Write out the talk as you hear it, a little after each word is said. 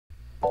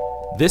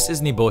This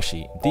is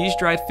Niboshi. These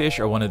dried fish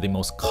are one of the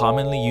most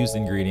commonly used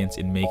ingredients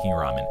in making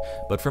ramen,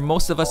 but for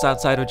most of us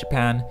outside of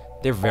Japan,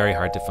 they're very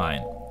hard to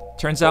find.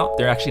 Turns out,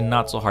 they're actually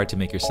not so hard to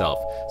make yourself,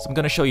 so I'm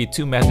going to show you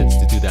 2 methods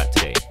to do that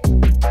today.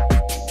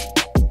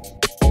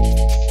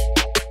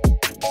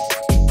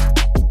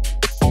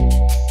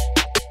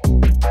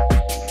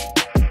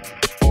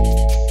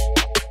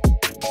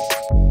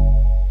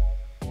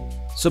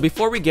 So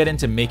before we get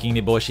into making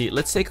Niboshi,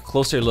 let's take a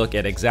closer look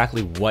at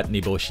exactly what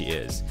Niboshi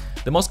is.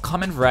 The most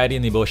common variety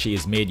of Niboshi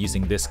is made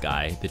using this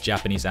guy, the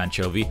Japanese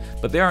anchovy,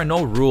 but there are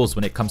no rules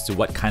when it comes to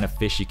what kind of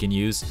fish you can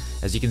use.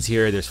 As you can see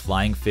here, there's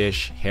flying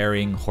fish,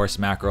 herring, horse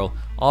mackerel,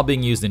 all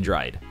being used and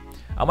dried.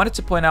 I wanted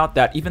to point out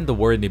that even the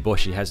word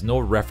Niboshi has no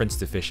reference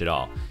to fish at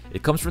all.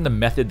 It comes from the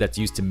method that's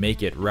used to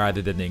make it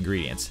rather than the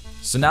ingredients.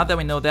 So now that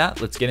we know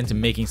that, let's get into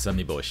making some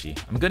Niboshi.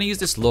 I'm going to use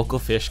this local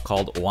fish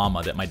called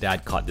owama that my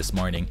dad caught this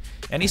morning.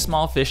 Any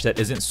small fish that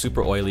isn't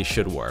super oily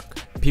should work.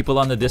 People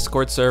on the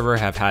Discord server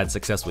have had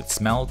success with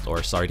smelt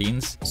or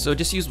sardines, so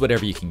just use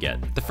whatever you can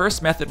get. The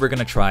first method we're going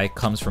to try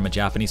comes from a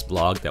Japanese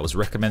blog that was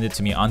recommended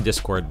to me on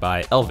Discord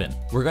by Elvin.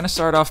 We're going to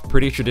start off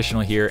pretty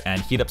traditional here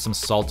and heat up some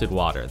salted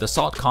water. The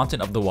salt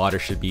content of the water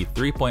should be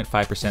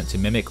 3.5% to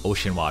mimic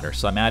ocean water,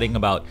 so I'm adding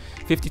about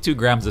 52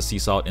 grams of sea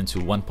salt into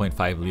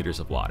 1.5 liters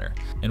of water.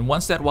 And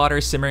once that water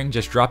is simmering,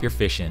 just drop your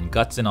fish in,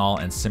 guts and all,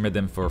 and simmer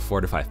them for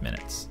 4 to 5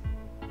 minutes.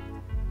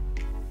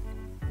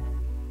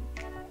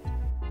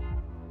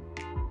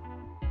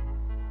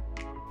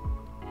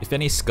 If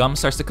any scum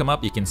starts to come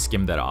up, you can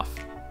skim that off.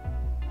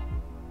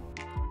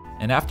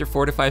 And after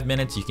 4 to 5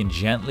 minutes, you can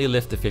gently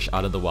lift the fish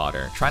out of the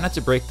water. Try not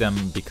to break them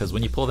because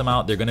when you pull them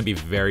out, they're going to be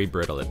very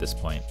brittle at this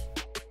point.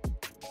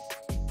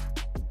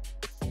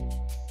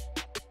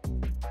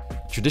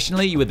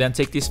 Traditionally, you would then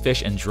take these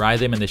fish and dry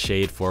them in the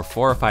shade for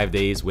 4 or 5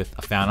 days with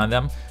a fan on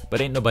them, but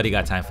ain't nobody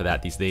got time for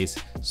that these days.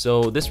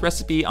 So this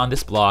recipe on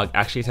this blog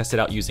actually tested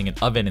out using an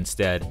oven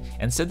instead,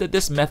 and said that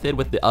this method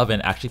with the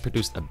oven actually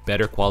produced a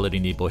better quality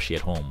Niboshi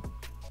at home.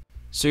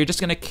 So you're just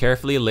going to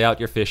carefully lay out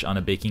your fish on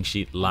a baking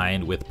sheet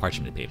lined with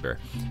parchment paper.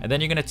 And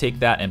then you're going to take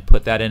that and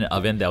put that in an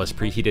oven that was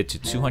preheated to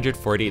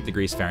 248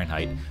 degrees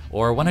Fahrenheit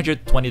or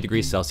 120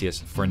 degrees Celsius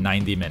for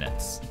 90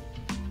 minutes.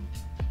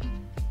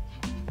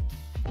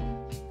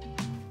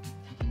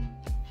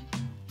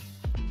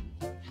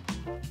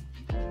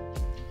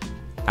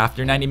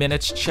 After 90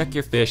 minutes, check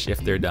your fish if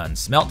they're done.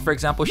 Smelt, for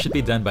example, should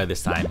be done by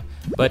this time,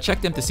 but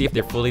check them to see if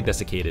they're fully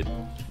desiccated.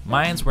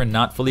 Mines were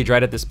not fully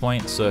dried at this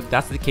point, so if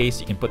that's the case,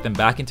 you can put them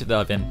back into the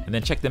oven and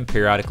then check them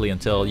periodically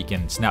until you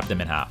can snap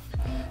them in half.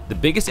 The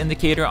biggest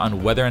indicator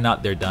on whether or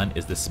not they're done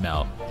is the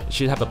smell. It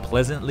should have a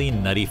pleasantly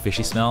nutty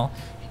fishy smell.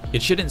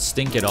 It shouldn't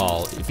stink at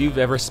all. If you've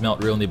ever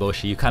smelt real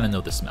Niboshi, you kind of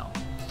know the smell.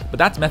 But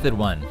that's method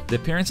 1. The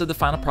appearance of the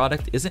final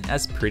product isn't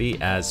as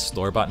pretty as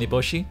store-bought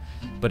Niboshi,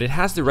 but it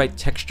has the right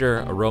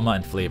texture, aroma,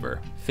 and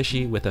flavor.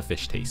 Fishy with a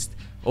fish taste.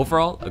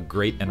 Overall, a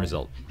great end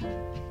result.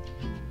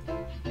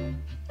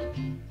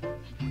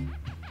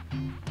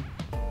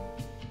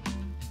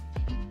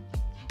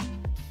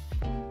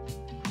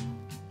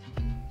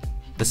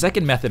 The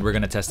second method we're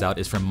going to test out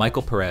is from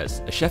Michael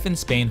Perez, a chef in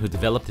Spain who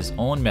developed his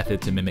own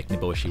method to mimic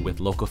Niboshi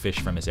with local fish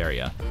from his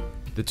area.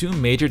 The 2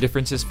 major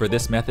differences for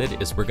this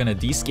method is we're going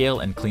to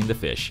descale and clean the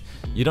fish.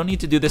 You don't need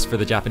to do this for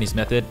the Japanese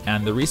method,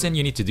 and the reason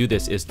you need to do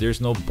this is there's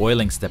no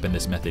boiling step in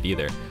this method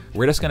either.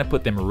 We're just going to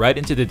put them right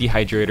into the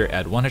dehydrator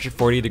at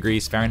 140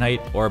 degrees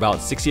Fahrenheit or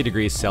about 60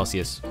 degrees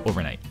Celsius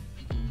overnight.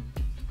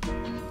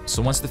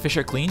 So once the fish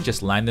are clean,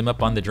 just line them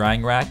up on the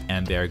drying rack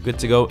and they're good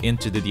to go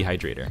into the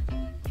dehydrator.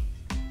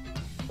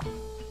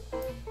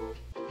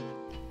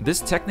 This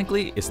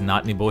technically is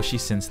not Niboshi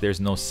since there's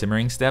no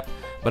simmering step,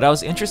 but I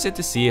was interested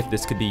to see if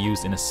this could be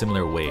used in a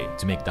similar way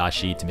to make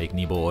dashi, to make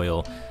Nibo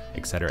oil,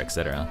 etc,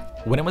 etc.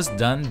 When it was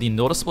done, the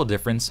noticeable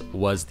difference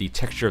was the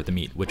texture of the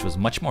meat, which was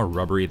much more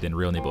rubbery than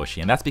real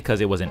Niboshi, and that's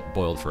because it wasn't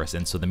boiled first,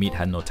 and so the meat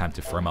had no time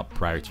to firm up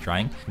prior to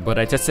drying. But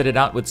I tested it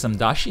out with some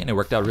dashi and it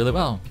worked out really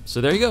well.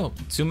 So there you go,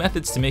 2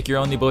 methods to make your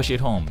own Niboshi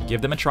at home.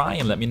 Give them a try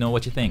and let me know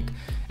what you think.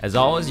 As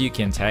always, you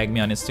can tag me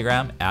on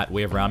Instagram at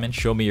 @WayofRamen,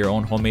 show me your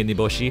own homemade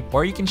Niboshi,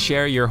 or you can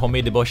share your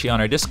homemade Niboshi on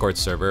our Discord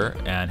server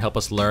and help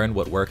us learn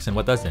what works and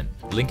what doesn't.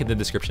 Link in the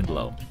description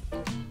below.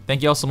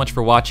 Thank you all so much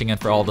for watching and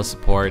for all the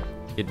support.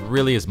 It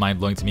really is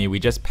mind-blowing to me. We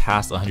just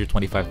passed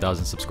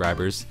 125,000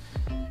 subscribers.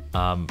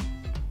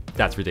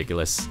 That's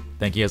ridiculous.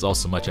 Thank you guys all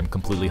so much. I'm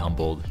completely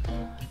humbled.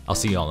 I'll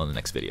see you all in the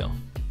next video.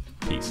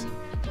 Peace.